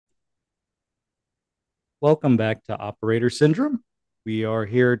Welcome back to Operator Syndrome. We are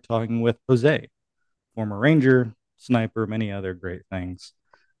here talking with Jose, former Ranger, sniper, many other great things.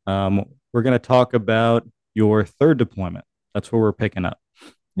 We're going to talk about your third deployment. That's where we're picking up.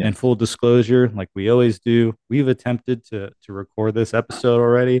 Yeah. And full disclosure, like we always do, we've attempted to record this episode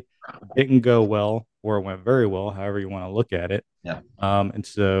already. It didn't go well, or it went very well, however you want to look at it. Yeah. And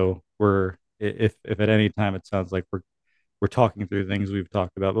so if at any time it sounds like we're talking through things we've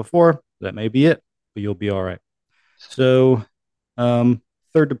talked about before, that may be it, but you'll be all right. So, um,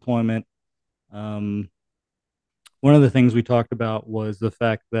 third deployment. Um, One of the things we talked about was the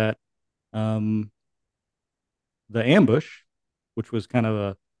fact that um, the ambush, which was kind of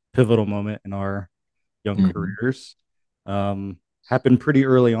a pivotal moment in our young Mhm. careers, happened pretty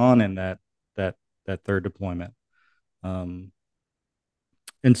early on in that that third deployment. Um,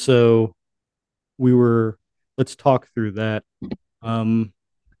 and so we were. Let's talk through that. Um,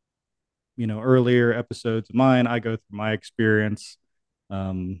 Earlier episodes of mine, I go through my experience.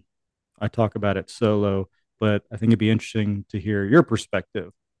 Um, I talk about it solo, but I think it'd be interesting to hear your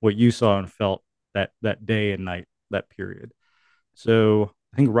perspective, what you saw and felt that day and night, that period. So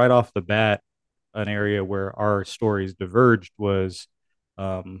I think right off the bat, an area where our stories diverged was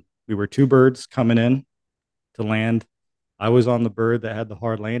we were two birds coming in to land. I was on the bird that had the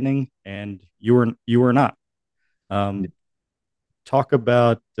hard landing, and you were not. Yeah. Um, talk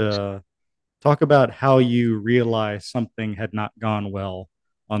about talk about how you realized something had not gone well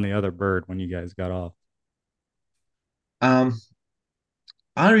on the other bird when you guys got off. Um,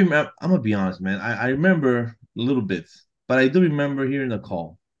 I remember. I'm gonna be honest, man. I remember little bits, but I do remember hearing the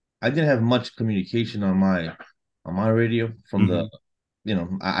call. I didn't have much communication on my radio from the.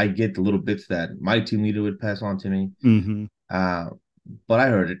 Mm-hmm. I get the little bits that my team leader would pass on to me. Mm-hmm. Uh, but I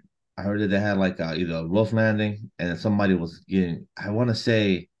heard it. I heard that they had like either a rough landing and then somebody was getting. I want to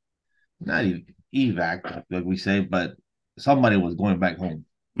say not evac, like we say, but somebody was going back home.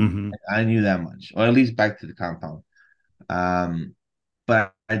 Mm-hmm. I knew that much, or at least back to the compound. Um,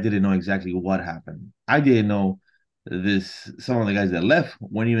 but I didn't know exactly what happened. I didn't know this. Some of the guys that left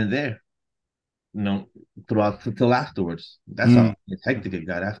weren't even there. You know, throughout till afterwards. That's how hectic Mm-hmm. it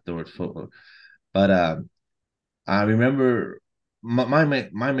got afterwards. But I remember my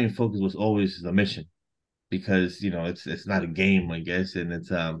main focus was always the mission because it's not a game, I guess, and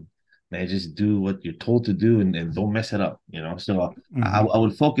it's man, just do what you're told to do and don't mess it up. So Mm-hmm. I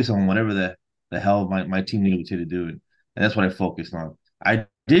would focus on whatever the hell my team needed me to do, and that's what I focused on. I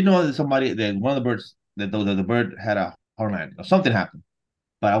did know that somebody that one of the birds that the bird had a hard landing or something happened,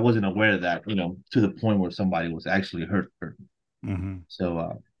 but I wasn't aware of that, to the point where somebody was actually hurt. Mm-hmm.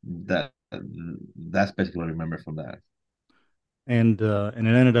 So that that's basically what I remember from that. And it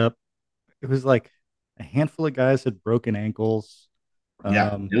ended up it was like a handful of guys had broken ankles.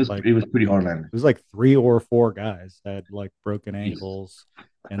 Yeah, Like it was pretty hard landing. it was like three or four guys had like broken Yes. ankles,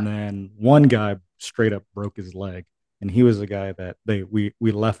 and then one guy straight up broke his leg, and he was the guy that we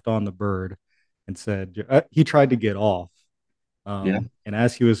left on the bird, and said he tried to get off. Yeah. And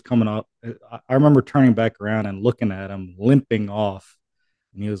as he was coming up, I remember turning back around and looking at him limping off,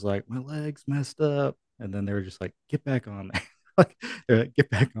 and he was like, "My leg's messed up." And then they were just like, "Get back on there, like, get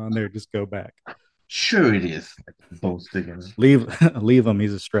back on there, just go back, Sure it is. Like bone sticking. leave leave him.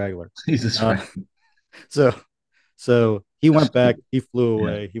 He's a straggler." Jesus Uh, Christ. so so he went back, he flew Yeah.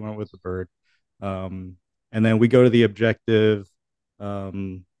 away, he went with the bird, um, and then we go to the objective.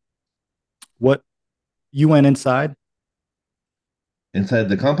 Um, what you went inside Inside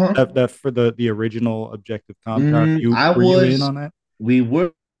the compound? that for the original objective compound? You I were you in was on that? we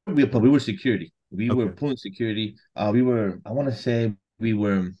were we were security. We were Okay. pulling security. We were I want to say we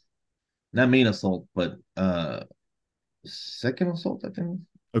were not main assault, but second assault, I think.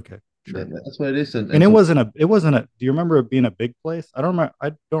 Okay, sure. That's what it is. And And so it wasn't a. Do you remember it being a big place? I don't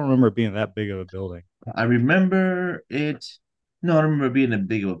remember it being that big of a building. I remember it. No, I don't remember being a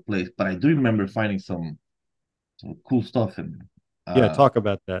big of a place, but I do remember finding some cool stuff in there. Yeah, talk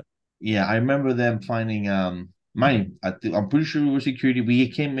about that. Yeah, I remember them finding mine. I'm pretty sure we were security. We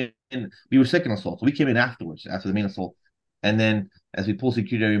came in, we were second assault. So we came in afterwards, after the main assault. And then as we pulled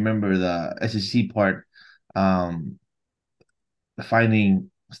security, I remember the SSC part, um, finding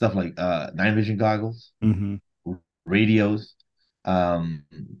stuff like night vision goggles, Mm-hmm. radios, um,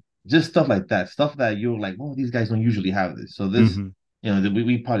 just stuff like that. Stuff that you're like, oh, these guys don't usually have this. So this, Mm-hmm.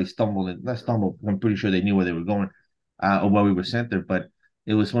 we probably stumbled and not stumbled. I'm pretty sure they knew where they were going, or where we were sent there. But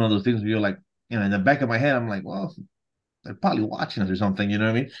it was one of those things where you're like, in the back of my head, I'm like, well, they're probably watching us or something. You know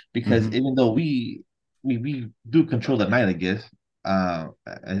what I mean? Because Mm-hmm. even though we do control the night, I guess,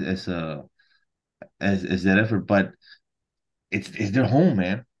 as a as that effort, but it's their home,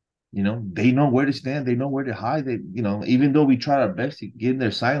 man. they know where to stand, they know where to hide. Even though we tried our best to get in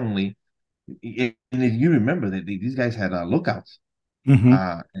there silently, and if you remember that these guys had lookouts, Hmm.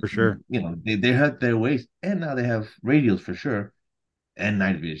 For sure. they had their ways, and now they have radios for sure and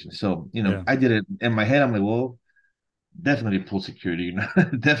night vision. So Yeah. I did it in my head. I'm like, well, definitely pull security.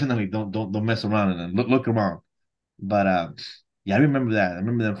 Definitely don't mess around and then look around. But yeah, I remember that. I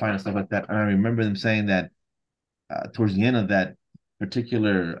remember them finding stuff like that, and I remember them saying that towards the end of that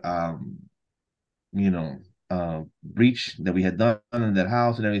particular you know breach that we had done in that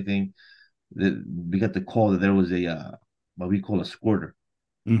house and everything, that we got the call that there was a what we call a squirter,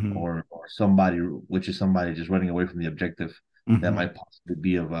 Hmm. or somebody, which is somebody just running away from the objective that Hmm. might possibly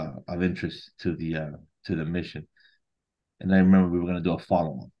be of interest to the mission. And I remember we were going to do a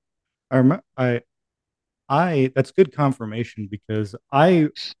follow on. I remember. That's good confirmation because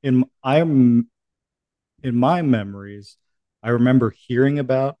I'm in my memories, I remember hearing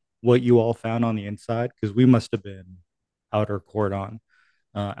about what you all found on the inside because we must have been outer cordon,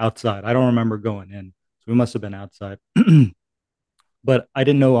 outside. I don't remember going in, so we must have been outside. But I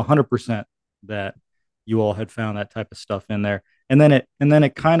didn't know 100% that you all had found that type of stuff in there. And then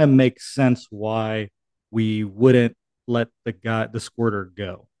it kind of makes sense why we wouldn't let the squirter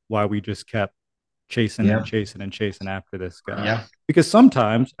go. Why we just kept chasing and Yeah, chasing and chasing after this guy. yeah, Because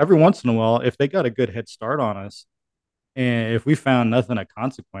sometimes, every once in a while, if they got a good head start on us, and if we found nothing of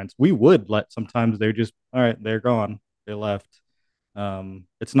consequence, we would let. Sometimes they're just all right. They're gone. They left.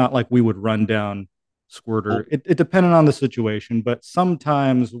 It's not like we would run down oh, Squirter. It depended on the situation, but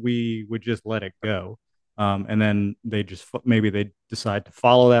sometimes we would just let it go. And then maybe they decide to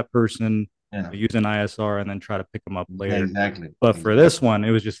follow that person, yeah, use an ISR, and then try to pick them up yeah, later. exactly, But for exactly. this one,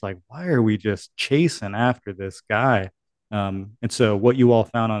 it was just like, why are we just chasing after this guy? And so, what you all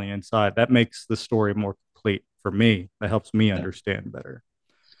found on the inside, that makes the story more complete for me. That helps me Yeah, understand better.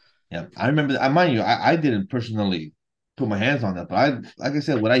 yeah. I remember. I mind you, I didn't personally put my hands on that, but like I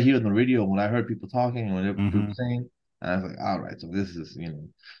said, what I hear on the radio, when I heard people talking and what people Mm-hmm. saying, and I was like, all right, so this is,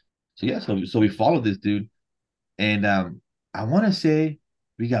 so yeah, so we followed this dude, and I want to say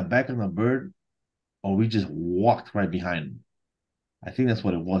we got back on the bird, or we just walked right behind him. I think that's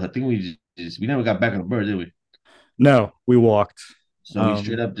what it was. I think we never got back on the bird, did we? No, we walked. So we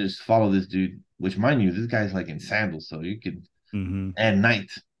straight Um, up just follow this dude, which mind you, this guy's like in sandals, so you could mhm. at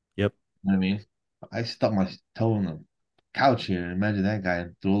night. Yep. You know what I mean? I stubbed my toe on the couch here. Imagine that guy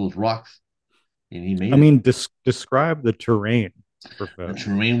threw all those rocks, and he I made it. mean, describe the terrain for The folks.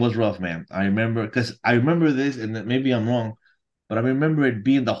 terrain was rough, man. I remember because I remember this, and maybe I'm wrong, but I remember it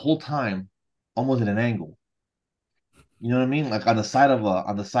being the whole time almost at an angle. You know what I mean? Like on the side of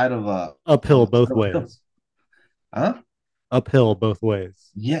a Uphill side both of a hill. ways. Huh? Uphill both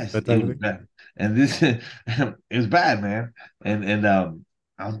ways. Yes, That it type of was thing. bad, and this it was bad, man. And I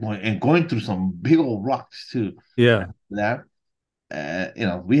was going through some big old rocks too. Yeah. After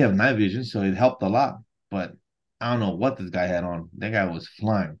that, we have night vision, so it helped a lot. But I don't know what this guy had on. That guy was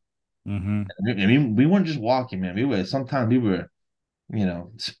flying. Mm-hmm. I mean, we weren't just walking, man. Sometimes we were,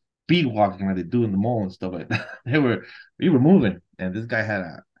 speed walking like they do in the mall and stuff like that. We were moving, and this guy had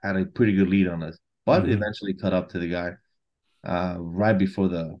a pretty good lead on us, but Mm-hmm. eventually caught up to the guy right before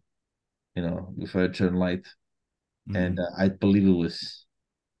before it turned light. Mm-hmm. And I believe it was,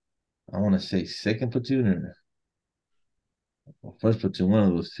 I want to say second platoon or first platoon, one of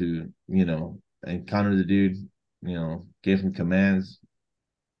those two, encountered the dude, gave him commands.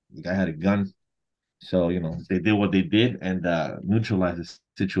 The guy had a gun. So, they did what they did and neutralized the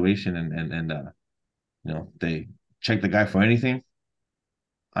situation, and they checked the guy for anything.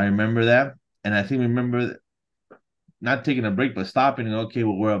 I remember that. And I think remember not taking a break, but stopping and okay,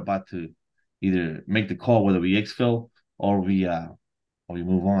 well, we're about to either make the call whether we exfil or we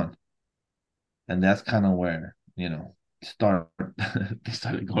move on. And that's kind of where, start they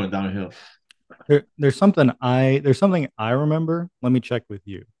started going downhill. There's something I remember. Let me check with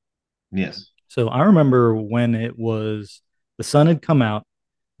you. Yes. So I remember when the sun had come out,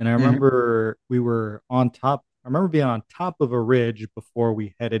 and I Hmm. remember we were on top. I remember being on top of a ridge before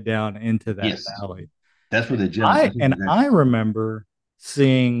we headed down into that Yes. valley. That's where the gym. I That's where and the I remember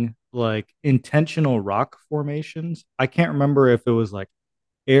seeing like intentional rock formations. I can't remember if it was like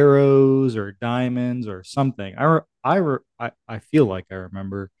arrows or diamonds or something. I feel like I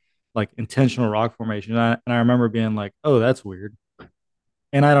remember like intentional rock formation, and I remember being like, "Oh, that's weird."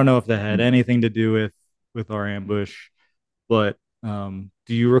 And I don't know if that had anything to do with our ambush, but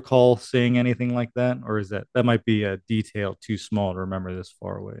do you recall seeing anything like that, or is that might be a detail too small to remember this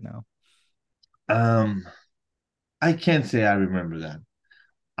far away now? um I can't say I remember that.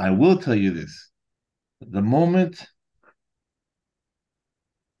 I will tell you this. The moment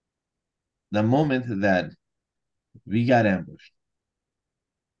the moment that we got ambushed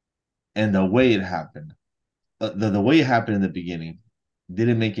and the way it happened, the way it happened in the beginning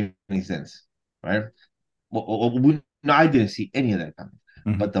didn't make any sense, right? No, I didn't see any of that coming.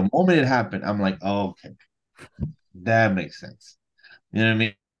 Hmm. But the moment it happened, I'm like, oh, okay, that makes sense. You know what I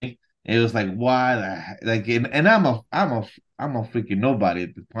mean? It was like, why like, and I'm a freaking nobody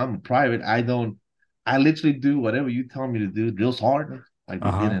at this point. I'm a private. I literally do whatever you tell me to do, drills hard, like they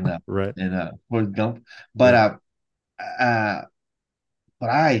did Uh-huh. Right. in Forrest Gump. But Yeah. uh but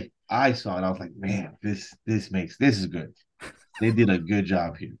I saw it. I was like, man, this is good. They did a good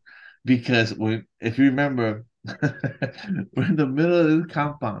job here. Because when if you remember, we're in the middle of this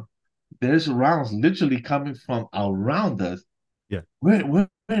compound. There's rounds literally coming from around us. Yeah. We're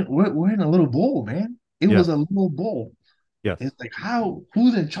in a little bowl, man. It Yeah. was a little bowl. Yes. It's like how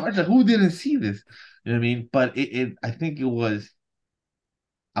who's in charge? Like, who didn't see this? You know what I mean? But it I think it was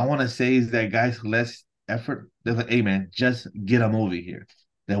I want to say is that guys less effort. They're like, hey man, just get them over here.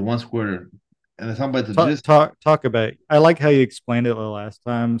 That one squirter. And then somebody to just Talk about it. I like how you explained it the last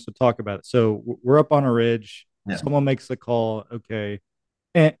time. So talk about it. So we're up on a ridge. yeah. Someone makes the call. Okay.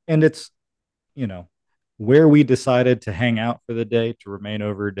 And it's, you know, where we decided to hang out for the day, to remain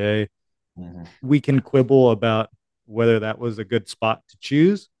over a day. Mhm. We can quibble about whether that was a good spot to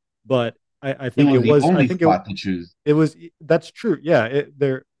choose, but I It think was it the was. I only think it spot to choose. it was. That's true. Yeah.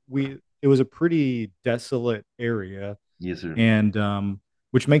 It was a pretty desolate area, Yes, sir. and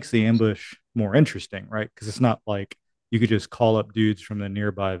which makes the ambush more interesting, right? Because it's not like you could just call up dudes from the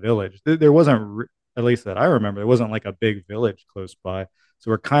nearby village. There wasn't, at least that I remember, there wasn't like a big village close by.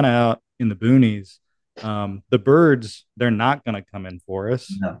 So we're kind of out in the boonies. The birds, they're not going to come in for us,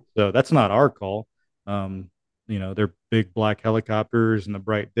 No. so that's not our call. Um, they're big black helicopters in the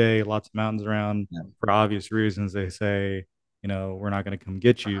bright day, lots of mountains around. No. For obvious reasons, they say, we're not going to come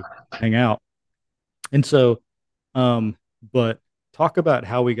get you, hang out. And so, um, but talk about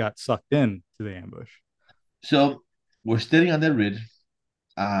how we got sucked in to the ambush. So we're standing on that ridge.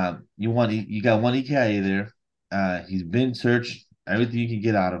 You got one EKIA there. He's been searched, everything you can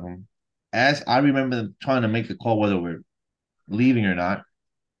get out of him. As I remember them trying to make the call whether we're leaving or not,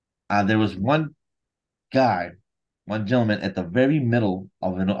 there was one guy, one gentleman at the very middle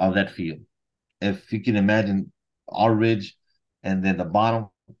of that field. If you can imagine our ridge and then the bottom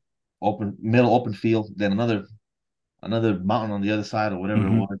middle open field, then another mountain on the other side or whatever it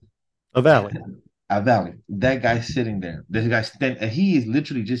Hmm. was, A valley. a valley. That guy's sitting there. This guy and he is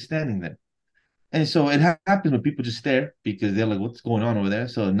literally just standing there. And so it happens when people just stare because they're like, "What's going on over there?"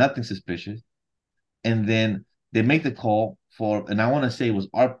 So nothing suspicious. And then they make the call for, and I want to say it was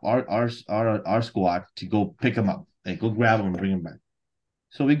our squad to go pick him up and go grab him and bring him back.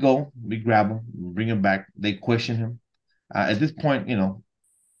 So we go, we grab him, bring him back. They question him. At this point,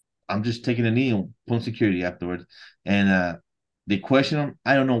 I'm just taking a knee and pulling security afterwards. And they question him.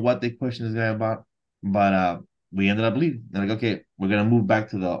 I don't know what they question this guy about, but we ended up leaving. They're like, okay, we're gonna move back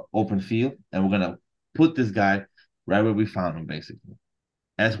to the open field and we're gonna put this guy right where we found him, basically.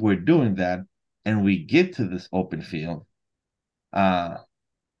 As we're doing that, and we get to this open field, uh,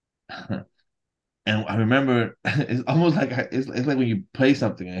 and I remember it's almost like it's like when you play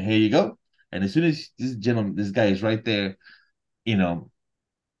something and here you go. And as soon as this guy is right there, you know,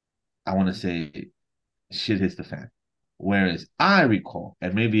 I want to say shit hits the fan. Whereas I recall,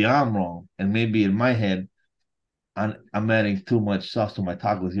 and maybe I'm wrong, and maybe in my head, I'm adding too much sauce to my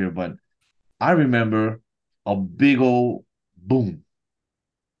tacos here, but I remember a big old boom,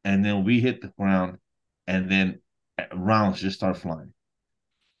 and then we hit the ground, and then rounds just start flying,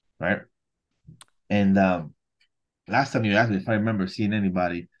 right? And last time you asked me if I remember seeing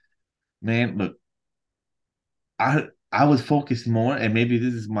anybody, man, look, I was focused more, and maybe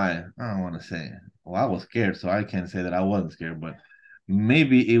this is my I don't want to say. Well, I was scared, so I can't say that I wasn't scared, but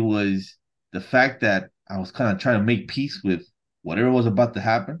maybe it was the fact that I was kind of trying to make peace with whatever was about to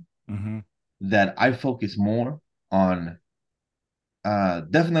happen. Hmm. That I focused more on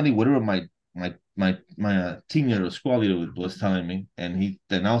definitely whatever my team leader or squad leader was telling me, and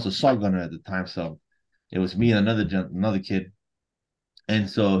I was a SAR gunner at the time, so it was me and another kid, and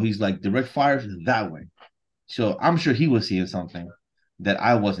so he's like direct fire that way. So I'm sure he was seeing something that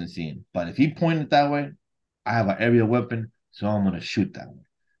I wasn't seeing. But if he pointed that way, I have an aerial weapon, so I'm gonna shoot that way.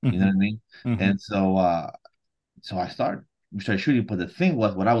 You know Hmm. what I mean? Hmm. And so we started shooting. But the thing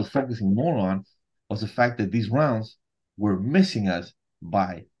was, what I was focusing more on was the fact that these rounds were missing us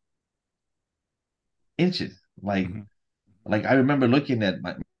by inches. Hmm. Like I remember looking at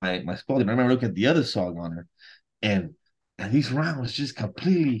my squad, and I remember looking at the other SOG on her, and and these rounds just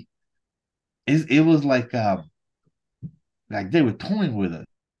completely it was like they were toying with us.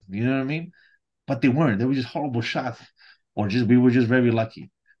 You know what I mean? But they weren't. They were just horrible shots, or just we were just very lucky.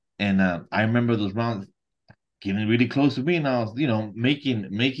 And I remember those rounds getting really close to me, and I was,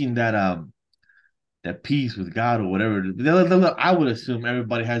 making that peace with God or whatever. I would assume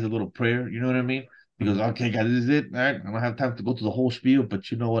everybody has a little prayer. You know what I mean? He goes, Mhm. okay, guys, this is it. All right, I don't have time to go to the whole spiel,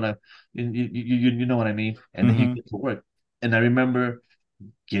 but you know what you know what I mean. And then you Mhm. get to work. And I remember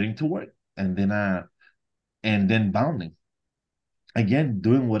getting to work, and then bounding again,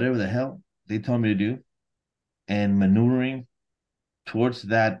 doing whatever the hell they told me to do, and maneuvering towards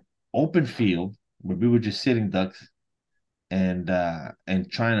that open field where we were just sitting ducks, and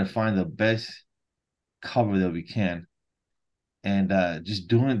trying to find the best cover that we can, and just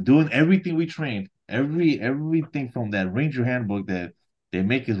doing everything we trained, everything from that Ranger handbook that they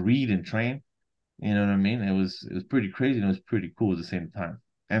make us read and train. You know what I mean? It was pretty crazy, and it was pretty cool at the same time,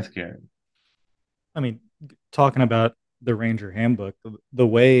 and scary. I mean, talking about the Ranger handbook, the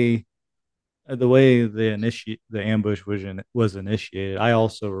way the ambush was initiated, I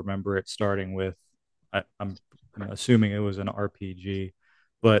also remember it starting with I'm assuming it was an RPG,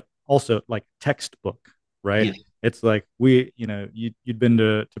 but also like textbook, right? Yes, It's like you'd been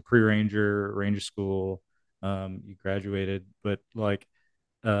to Ranger school, you graduated, but like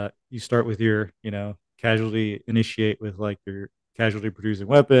you start with your casualty initiate with like your casualty producing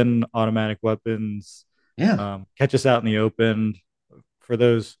weapon, automatic weapons, yeah, catch us out in the open. For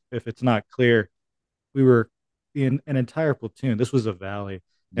those, if it's not clear, we were in an entire platoon. This was a valley,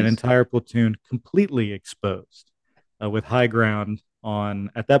 an yes, entire platoon completely exposed, with high ground on,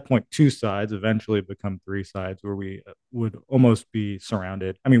 at that point, two sides, eventually become three sides where we would almost be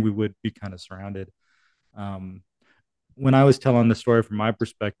surrounded. I mean, we would be kind of surrounded. Um, when I was telling the story from my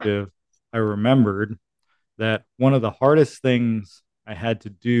perspective, I remembered that one of the hardest things I had to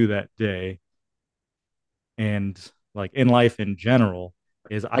do that day, and like in life in general,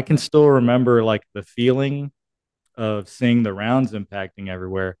 is I can still remember like the feeling of seeing the rounds impacting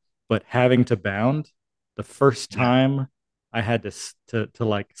everywhere, but having to bound the first yeah, time I had to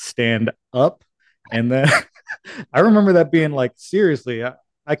like stand up, and then I remember that being like seriously,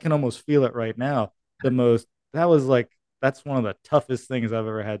 I can almost feel it right now. The most that was like that's one of the toughest things I've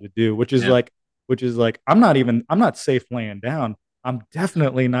ever had to do, yeah. which is like I'm not safe laying down. I'm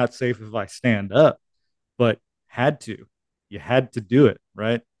definitely not safe if I stand up, but had to. You had to do it,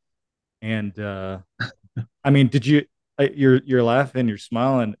 right? And I mean, did you? You're laughing, you're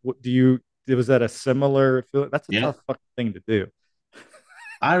smiling. Do you? Was that a similar feel? That's a Yeah. tough fucking thing to do.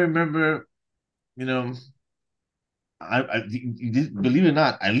 I remember, you know, believe it or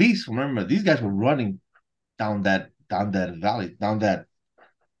not, at least remember these guys were running down that valley, down that.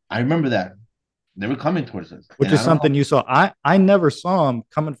 I remember that they were coming towards us, Which and is I don't know. something you saw. I never saw him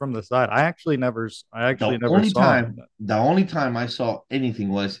coming from the side. I The actually never only saw time, him. the only time I saw anything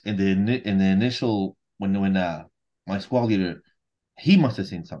was in the initial when my squad leader, he must have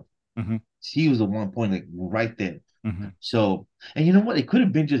seen something. Hmm. He was the one point like right there. Hmm. So, and you know what? It could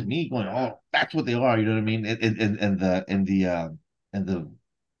have been just me going, "Oh, that's what they are." You know what I mean? And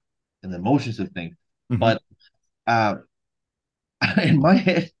the emotions of things. Hmm. But uh, in my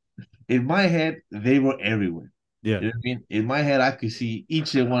head, they were everywhere. Yeah, You know what I mean? In my head, I could see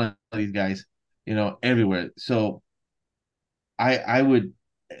each and one of these guys, everywhere. So I would,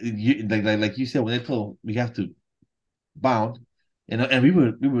 like you said, when they told we have to bound, and we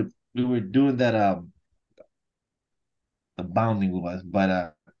were doing that the bounding with us,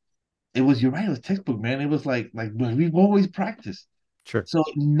 but it was, you're right, it was textbook, man. It was like we've always practiced. sure. So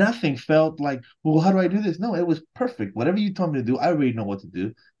nothing felt like, well, how do I do this? No, it was perfect. Whatever you told me to do, I already know what to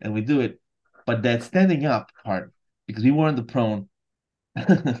do, and we do it. But that standing up part, because we weren't the prone,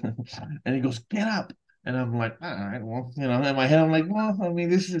 and he goes, "Get up," and I'm like, "All right, well, in my head, I'm like, well, I mean,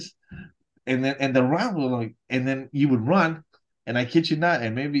 this is," and the round was like, and then you would run, and I kid you not,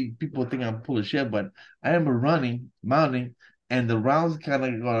 and maybe people think I'm full of shit, but I remember running, mounting, and the rounds kind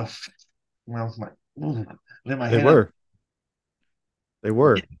of going, and I was like, ooh. And in my They head, I'm, were. They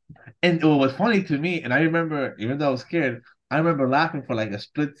were. and what was funny to me, and I remember, even though I was scared, I remember laughing for like a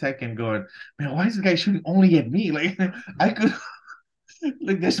split second, going, "Man, why is this guy shooting only at me? Like, I could,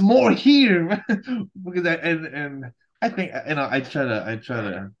 like, there's more here." Because and I think, I try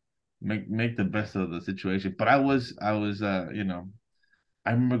to make the best of the situation. But I was I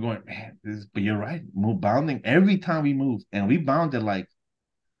remember going, man, but you're right, move bounding every time we moved, and we bounded like,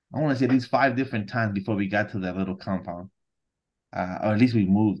 I want to say at least 5 different times before we got to that little compound, or at least we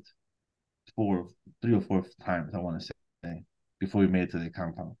moved 3 or 4 times, I want to say, before we made it to the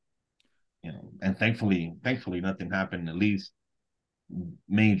compound. And thankfully nothing happened, at least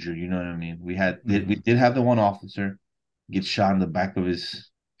major. You know what I mean? We Hmm. did have the one officer get shot in the back of his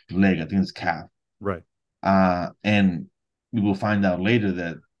leg. I think it's calf. Right. And we will find out later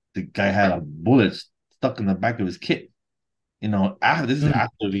that the guy had a bullet stuck in the back of his kit. After this is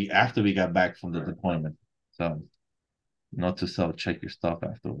Mm, after we got back from the deployment. So not to self check your stuff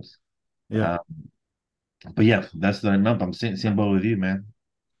afterwards. yeah. Uh, but yeah, that's the remember. I'm same boat with you, man.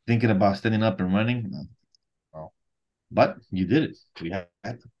 Thinking about standing up and running. Well, but you did it. We had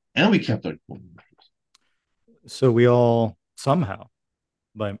to. And we kept our So we all somehow,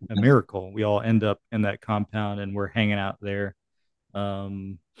 by a miracle, we all end up in that compound and we're hanging out there.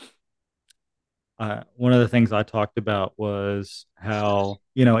 Um, one of the things I talked about was how,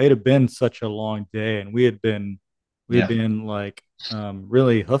 it had been such a long day and we had yeah. been like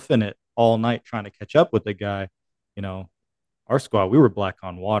really hoofing it all night trying to catch up with the guy. You know, our squad, we were black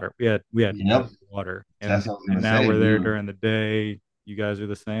on water. We had no Yep. water, That's and what I was and gonna now say. we're there during the day. You guys are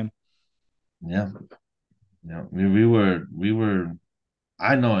the same. Yeah, yeah. We were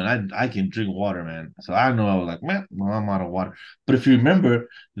I know, and I can drink water, man. So I know I was like, man, well, I'm out of water. But if you remember,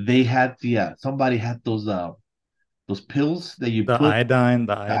 they had somebody had those pills that you put The the iodine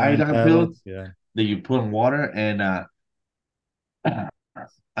iodine pills tablets. Yeah, that you put in water, and I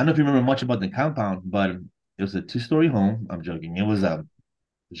don't know if you remember much about the compound, but it was a two-story home. I'm joking. It was a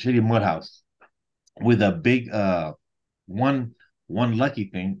shitty mud house with a big one one lucky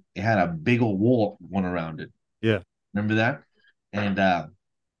thing. It had a big old wall going around it. yeah, Remember that? And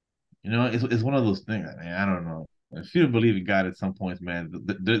it's one of those things, man. I don't know. If you believe in God at some points, man,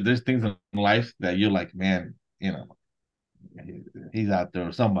 there's things in life that you're like, man, he's out there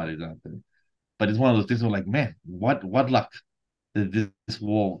or somebody's out there. But it's one of those things where like, man, what luck that this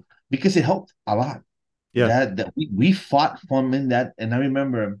wall because it helped a lot. yeah. That we fought from in that, and I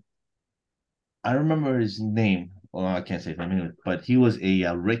remember his name. Well, I can't say his name anyway, but he was a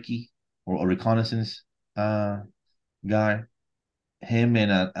recce or a reconnaissance uh guy. Him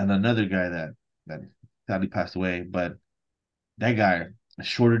and another guy that sadly passed away, but that guy, a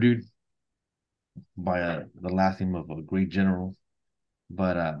shorter dude by the last name of a great general.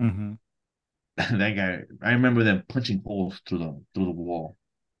 But Hmm. that guy, I remember them punching holes through the wall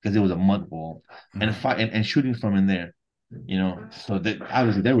because it was a mud wall, and Hmm. fight and shooting from in there. So that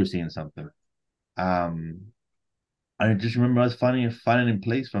obviously they were seeing something. Um, I just remember us finding in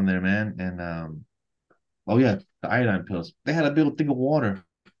place from there, man. And oh yeah, the iodine pills. They had a big thing of water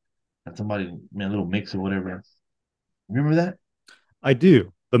and somebody made a little mix or whatever. Remember that? I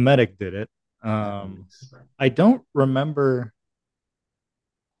do. The medic did it. Um, Nice. I don't remember.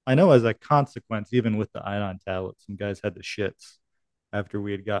 I know as a consequence, even with the iodine tablets, some guys had the shits after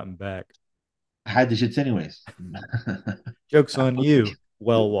we had gotten back. I had the shits anyways. Joke's I on was you,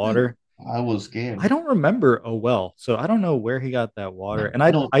 well water. I was I scared. don't remember a well, so I don't know where he got that water. And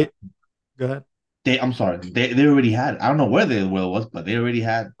No, I go ahead. I'm sorry. They already had. I don't know where the well was, but they already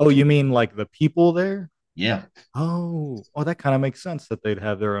had. Oh, you mean like the people there? Yeah, Oh, that kind of makes sense that they'd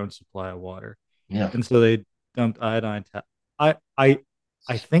have their own supply of water, yeah. and so they dumped iodine. I, I,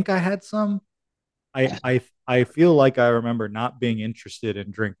 I think I had some. I feel like I remember not being interested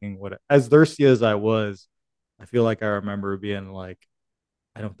in drinking what, as thirsty as I was. I feel like I remember being like,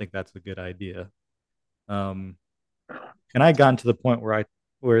 I don't think that's a good idea. Um, and I gotten to the point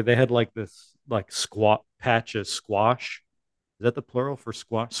where they had like this like squat patches squash. Is that the plural for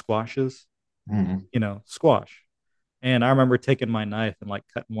squashes? Mhm. Squash. And I remember taking my knife and like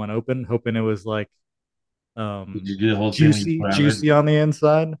cutting one open, hoping it was like Did you do the whole thing when you grab it? juicy on the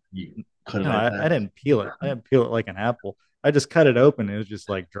inside. You cut it No, like I that. didn't peel it. I didn't peel it like an apple. I just cut it open. It was just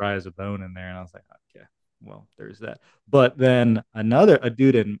like dry as a bone in there. And I was like, okay, well, there's that. But then a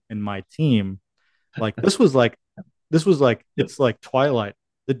dude in my team, like it's like Twilight.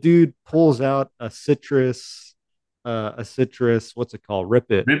 The dude pulls out a citrus, what's it called?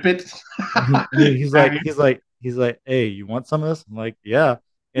 Rip it. Rip it. He's like, hey, you want some of this? I'm like, yeah.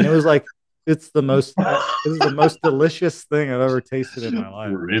 And it was like, this is the most delicious thing I've ever tasted in my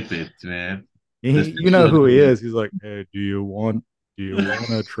life. Rip it, man. The You know citrus who he rip. is. He's like, hey, do you want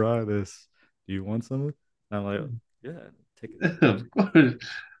to try this? Do you want some? And I'm like, yeah, take it. Of course.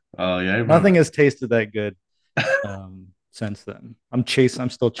 Oh yeah, I remember Nothing has tasted that good since then. I'm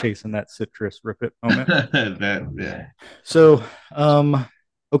still chasing that citrus rip it moment. that. Yeah. So,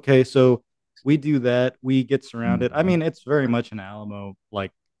 okay, so we do that. We get surrounded. I mean, it's very much an Alamo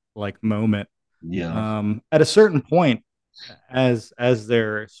like moment. Yeah. At a certain point, as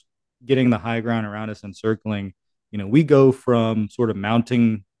they're getting the high ground around us and circling, we go from sort of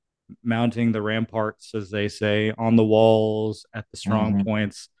mounting the ramparts, as they say, on the walls at the strong Hmm.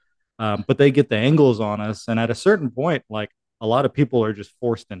 points. But they get the angles on us, and at a certain point, like a lot of people are just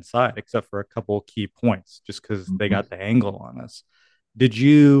forced inside, except for a couple of key points, just because they got the angle on us. did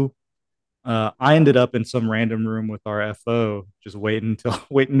you I ended up in some random room with our FO, just waiting until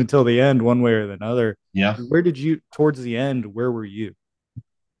waiting until the end, one way or another. Yeah. Where did you towards the end? Where were you?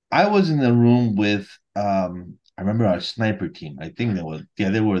 I was in the room with I remember our sniper team. I think that was yeah,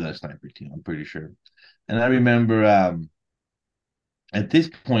 they were the sniper team, I'm pretty sure. And I remember at this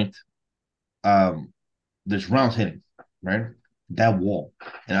point, um there's rounds hitting, right? That wall.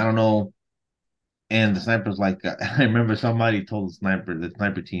 And I don't know. And the sniper's like, I remember somebody told the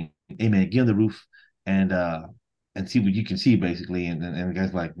sniper team, "Hey man, get on the roof and see what you can see, basically." And the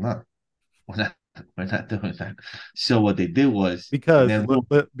guy's like, "No, we're not, we're not doing that." So what they did was, and Because then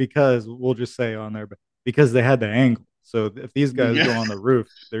because we'll just say on there, but because they had the angle. So if these guys yeah, go on the roof,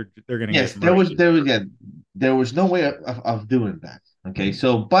 they're gonna yes, get murked. there was no way of doing that. Okay,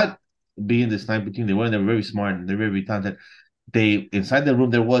 so but being the sniper team, they're very smart and they're very talented. They inside the room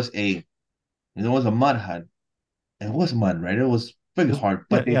there was a mud hut. It was mud, right? It was pretty Because hard, yeah,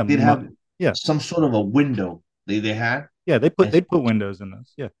 but they yeah, did have yeah, some sort of a window they had, yeah. and They put windows in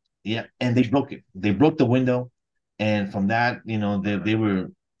this. Yeah. yeah, and they broke it. They broke the window, and from that, they were.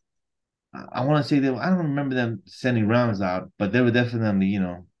 I want to say I don't remember them sending rounds out, but they were definitely,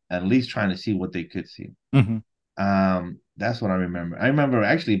 at least trying to see what they could see. Mm-hmm. That's what I remember. I remember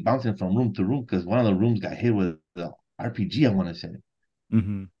actually bouncing from room to room because one of the rooms got hit with the RPG. I want to say.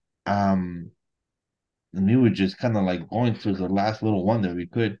 Mm-hmm. Um, and we were just kind of like going through the last little one that we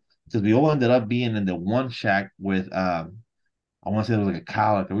could, because we all ended up being in the one shack with I want to say there was like a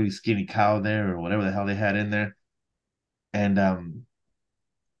cow, like a really skinny cow there or whatever the hell they had in there. And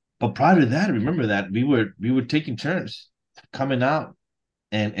but prior to that, I remember that we were taking turns coming out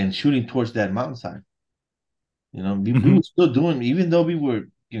and shooting towards that mountainside. We Mm-hmm. were still doing, even though we were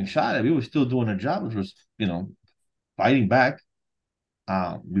getting shot at, we were still doing our job, which was, fighting back.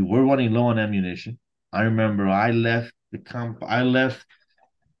 We were running low on ammunition. I remember I left the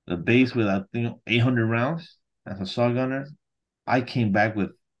base with I think 800 rounds as a saw gunner. I came back with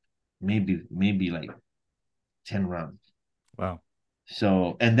maybe like 10 rounds. Wow.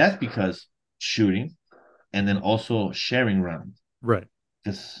 So, and that's because shooting and then also sharing rounds, Right.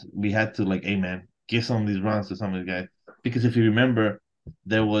 because we had to like, hey man, give some of these rounds to some of the guys. Because if you remember,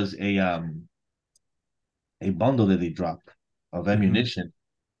 there was a bundle that they dropped of Mm-hmm. ammunition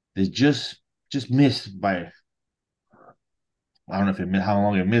that just missed by, I don't know if how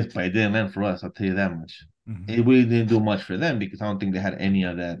long it missed, but it didn't land for us. I'll tell you that much. Mm-hmm. It really didn't do much for them because I don't think they had any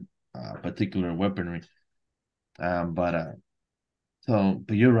of that particular weaponry. But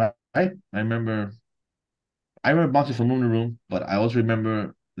you're right. I remember bouncing from room to room, but I also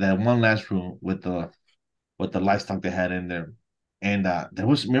remember that one last room with the livestock they had in there, and there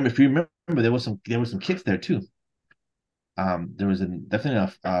was remember if you remember there was some kids there too. There was definitely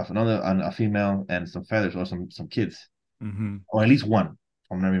a female and some feathers or some kids, Mm-hmm. or at least one.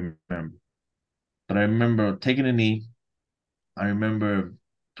 I'm not remember, but I remember taking a knee. I remember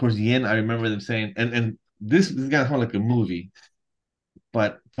towards the end, I remember them saying, and this gonna sound like a movie,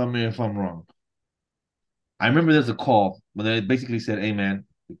 but tell me if I'm wrong. I remember there's a call where they basically said, "Hey man,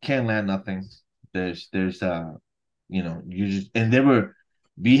 we can't land nothing. There's you just," and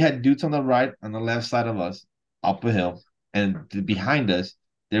we had dudes on the right, on the left side of us, up a hill, and behind us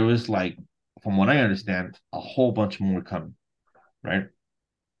there was like, from what I understand, a whole bunch more coming, right?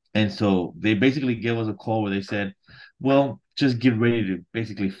 And so they basically gave us a call where they said, "Well, just get ready to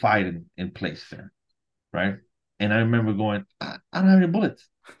basically fight in place there," right? And I remember going, I don't have any bullets.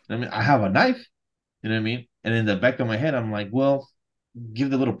 I mean, I have a knife. You know what I mean? And in the back of my head, I'm like, well,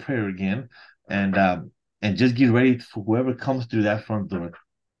 give the little prayer again, and just get ready for whoever comes through that front door.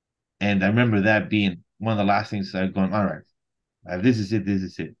 And I remember that being one of the last things I going, all right, this is it, this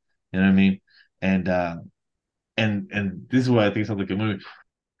is it. You know what I mean? And and this is what I think sounds like a movie.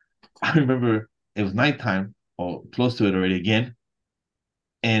 I remember it was nighttime or close to it already again,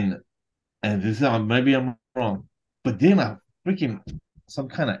 and this is maybe I'm wrong, but then a freaking some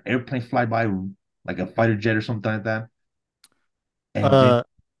kind of airplane fly by, like a fighter jet or something like that, and then Uh,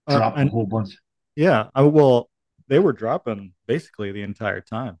 drop a and whole bunch. yeah, well, they were dropping basically the entire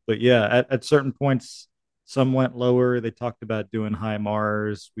time. But yeah, at certain points, some went lower. They talked about doing high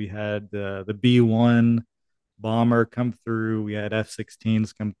Mars. We had the B-1 bomber come through. We had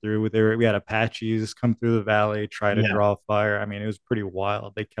F-16s come through. We had Apaches come through the valley, try to Yeah. draw fire. I mean, it was pretty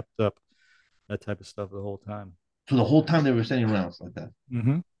wild. They kept up that type of stuff the whole time. So the whole time they were sending rounds like that.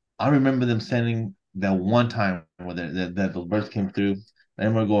 Mm-hmm. I remember them sending that one time where that those birds came through,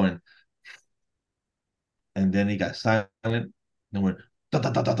 and we're going, and then it got silent, and we're da,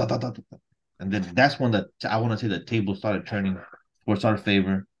 da, da, da, da, da, da, da. And then that's when I want to say the table started turning or started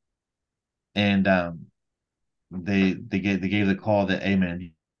favor, and they gave the call that, hey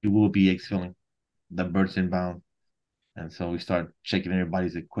man, you will be exfilling the bird's inbound. And so we start checking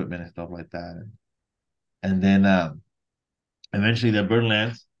everybody's equipment and stuff like that. And then eventually the bird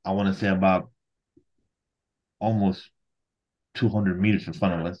lands, I want to say about almost 200 meters in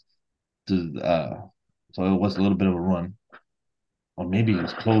front of us. To So it was a little bit of a run, or maybe it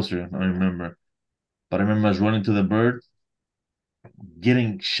was closer. I don't remember, but I remember us running to the bird,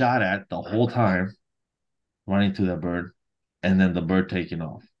 getting shot at the whole time, running to the bird, and then the bird taking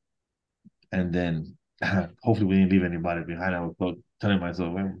off. And then hopefully we didn't leave anybody behind. I was telling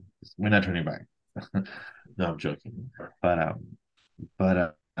myself, we're not turning back. No, I'm joking. But yeah,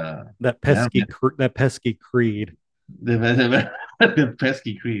 man, That pesky Creed. the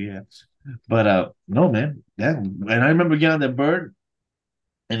pesky Cree, yeah. But no, man, yeah. And I remember getting on that bird,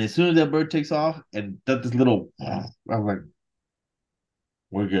 and as soon as that bird takes off and does this little, I was like,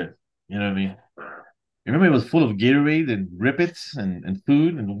 we're good. You know what I mean? Remember, it was full of Gatorade and Rippets and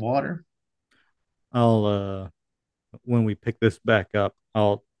food and water. I'll when we pick this back up,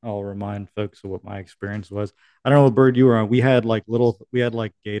 I'll remind folks of what my experience was. I don't know what bird you were on. We had like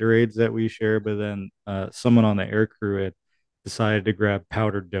Gatorades that we shared, but then someone on the air crew had decided to grab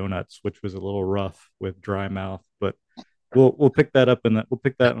powdered donuts, which was a little rough with dry mouth. But we'll pick that up we'll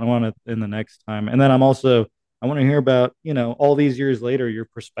pick that one up in the next time. And then I want to hear about, all these years later, your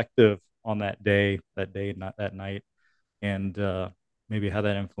perspective on not that night, and maybe how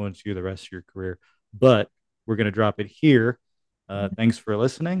that influenced you the rest of your career. But we're going to drop it here. Thanks for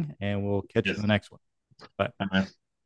listening, and we'll catch you in Yes. the next one. Bye. Bye, man.